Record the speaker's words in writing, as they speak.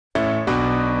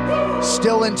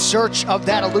Still in search of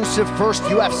that elusive first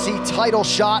UFC title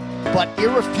shot, but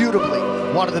irrefutably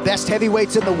one of the best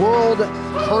heavyweights in the world,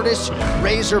 Curtis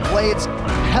Razor Blaydes.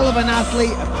 Hell of an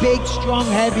athlete, a big, strong,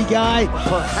 heavy guy.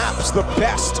 Perhaps the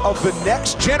best of the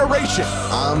next generation.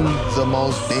 I'm the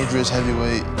most dangerous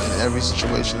heavyweight in every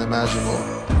situation imaginable.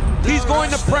 He's going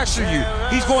to pressure you.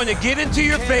 He's going to get into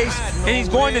your face, and he's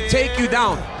going to take you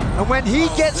down. And when he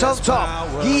gets on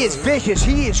top, he is vicious,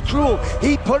 he is cruel.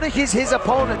 He punishes his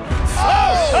opponent.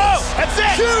 Oh, that's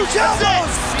it! Huge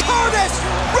elbows! Curtis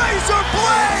Razor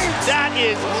Blaydes! That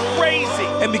is crazy.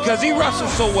 And because he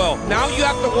wrestles so well, now you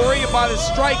have to worry about his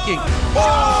striking.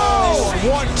 Oh!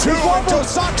 1-2, and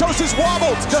Dos Santos is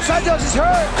wobbled. Dos Santos is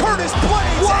hurt. Curtis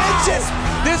Blaydes ends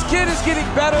it. This kid is getting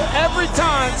better every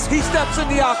time he steps in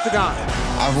the octagon.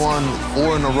 I've won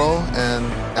 4 in a row, and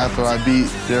after I beat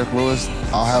Derrick Lewis,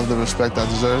 I'll have the respect I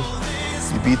deserve.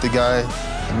 You beat the guy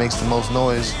that makes the most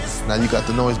noise, now you got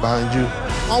the noise behind you.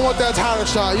 I want that title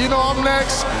shot. You know I'm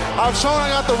next. I've shown I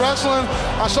got the wrestling.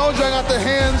 I showed you I got the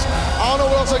hands. I don't know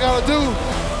what else I gotta do.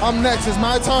 I'm next. It's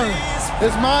my turn.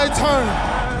 It's my turn.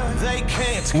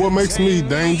 What makes me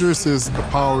dangerous is the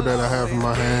power that I have in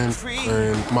my hand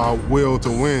and my will to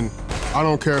win. I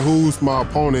don't care who's my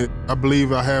opponent. I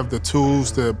believe I have the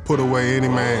tools to put away any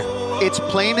man. It's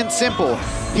plain and simple.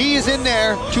 He is in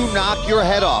there to knock your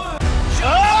head off.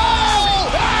 Oh!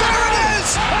 There it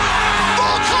is!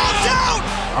 Full call down!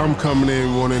 I'm coming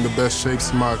in one of the best shapes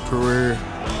of my career.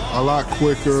 A lot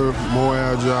quicker, more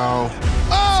agile.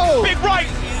 Oh! Big right!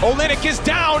 Olenek is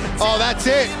down! Oh, that's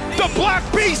it. The Black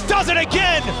Beast does it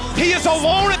again! He is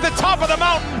alone at the top of the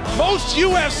mountain. Most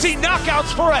UFC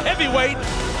knockouts for a heavyweight.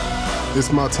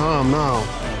 It's my time now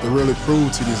to really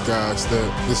prove to these guys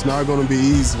that it's not going to be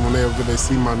easy whenever they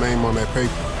see my name on that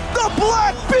paper. The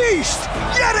Black Beast,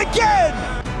 yet again!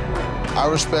 I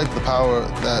respect the power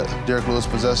that Derrick Lewis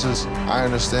possesses. I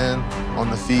understand on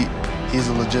the feet he's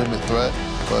a legitimate threat,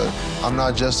 but I'm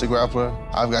not just a grappler.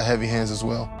 I've got heavy hands as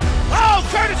well. Oh,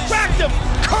 Curtis cracked him!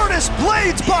 Curtis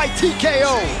Blaydes by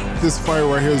TKO! This fight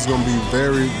right here is going to be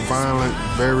very violent,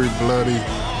 very bloody.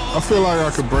 I feel like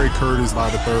I could break Curtis by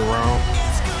the 3rd round,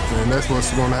 and that's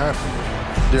what's going to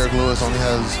happen. Derrick Lewis only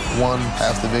has one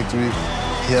half the victory.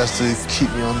 He has to keep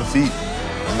me on the feet,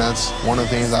 and that's one of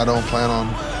the things I don't plan on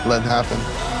letting happen.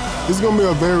 It's going to be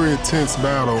a very intense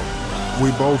battle.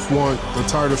 We both want the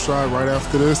title shot right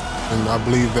after this, and I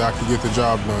believe that I can get the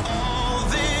job done.